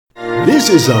This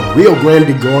is a Rio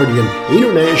Grande Guardian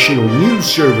International News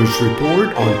Service report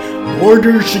on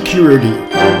border security.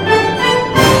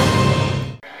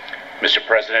 Mr.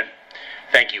 President,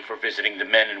 thank you for visiting the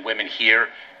men and women here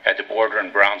at the border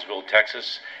in Brownsville,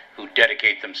 Texas, who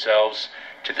dedicate themselves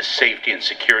to the safety and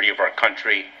security of our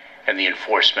country and the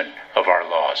enforcement of our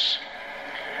laws.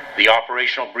 The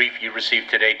operational brief you received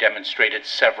today demonstrated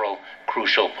several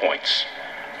crucial points.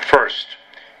 First,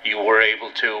 you were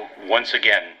able to, once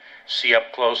again, see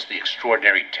up close the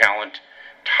extraordinary talent,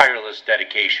 tireless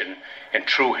dedication, and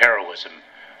true heroism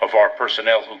of our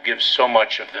personnel who give so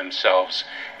much of themselves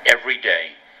every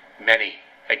day, many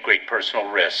at great personal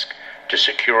risk, to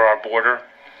secure our border,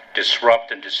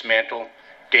 disrupt and dismantle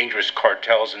dangerous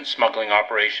cartels and smuggling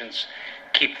operations,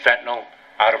 keep fentanyl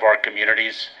out of our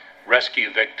communities,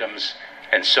 rescue victims,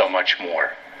 and so much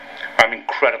more. I'm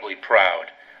incredibly proud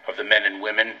of the men and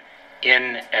women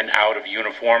in and out of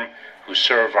uniform who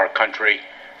serve our country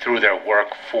through their work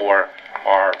for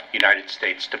our United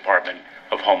States Department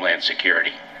of Homeland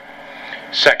Security.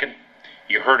 Second,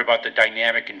 you heard about the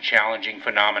dynamic and challenging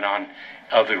phenomenon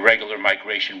of irregular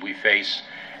migration we face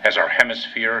as our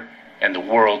hemisphere and the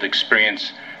world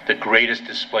experience the greatest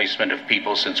displacement of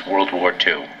people since World War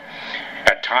II.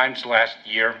 At times last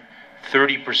year,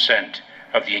 30%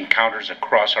 of the encounters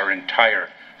across our entire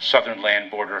southern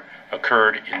land border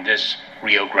occurred in this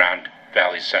Rio Grande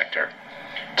Valley sector.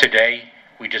 Today,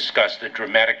 we discuss the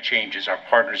dramatic changes our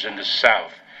partners in the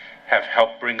South have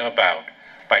helped bring about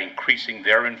by increasing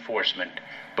their enforcement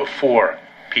before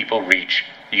people reach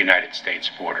the United States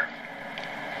border.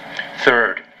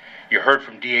 Third, you heard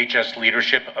from DHS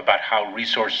leadership about how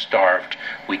resource-starved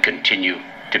we continue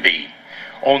to be.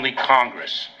 Only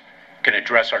Congress can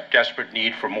address our desperate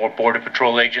need for more Border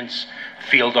Patrol agents,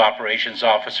 field operations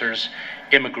officers,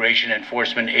 immigration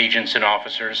enforcement agents and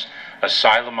officers,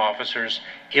 asylum officers,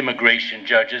 immigration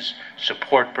judges,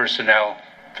 support personnel,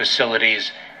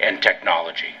 facilities, and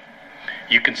technology.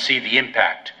 You can see the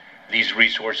impact these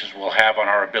resources will have on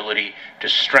our ability to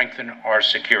strengthen our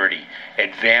security,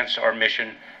 advance our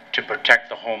mission to protect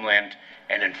the homeland,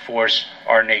 and enforce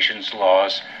our nation's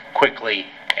laws quickly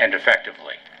and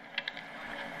effectively.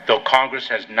 Though Congress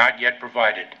has not yet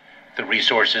provided the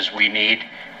resources we need,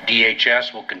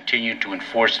 DHS will continue to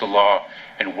enforce the law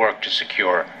and work to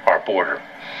secure our border.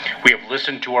 We have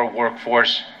listened to our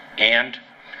workforce and,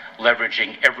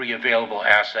 leveraging every available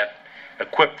asset,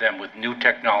 equip them with new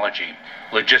technology,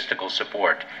 logistical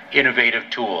support, innovative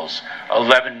tools,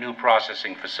 11 new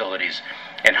processing facilities,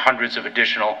 and hundreds of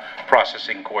additional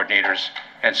processing coordinators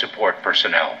and support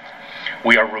personnel.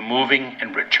 We are removing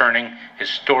and returning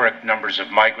historic numbers of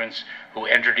migrants who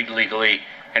entered illegally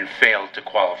and failed to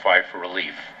qualify for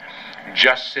relief.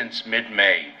 Just since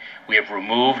mid-May, we have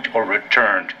removed or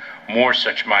returned more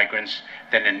such migrants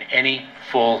than in any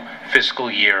full fiscal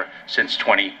year since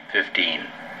 2015.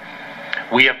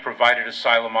 We have provided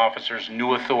asylum officers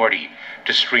new authority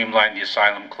to streamline the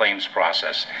asylum claims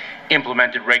process,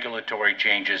 implemented regulatory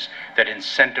changes that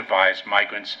incentivize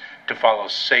migrants to follow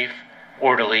safe,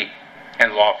 orderly,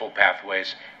 and lawful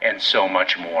pathways, and so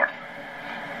much more.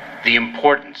 The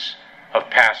importance of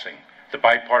passing the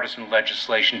bipartisan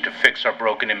legislation to fix our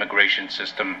broken immigration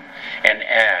system and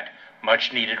add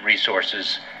much-needed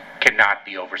resources cannot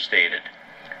be overstated,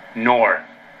 nor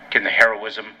can the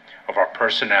heroism of our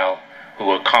personnel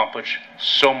who accomplish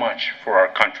so much for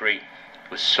our country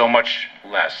with so much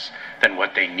less than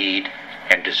what they need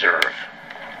and deserve.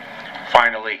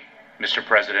 Finally, Mr.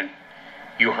 President,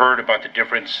 you heard about the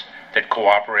difference that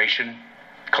cooperation,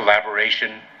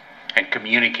 collaboration, and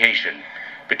communication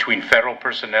between federal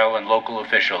personnel and local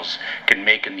officials can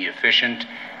make in the efficient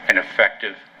and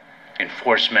effective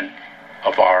enforcement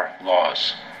of our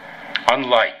laws.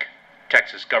 Unlike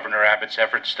Texas Governor Abbott's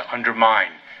efforts to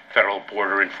undermine federal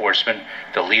border enforcement,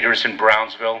 the leaders in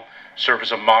Brownsville serve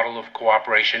as a model of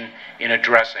cooperation in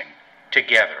addressing,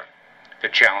 together, the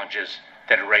challenges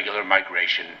that irregular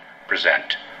migration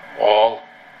present, all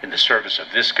in the service of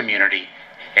this community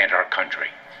and our country.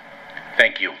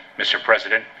 Thank you, Mr.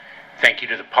 President. Thank you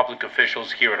to the public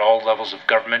officials here at all levels of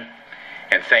government,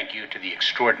 and thank you to the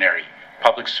extraordinary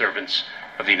public servants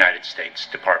of the United States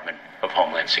Department of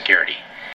Homeland Security.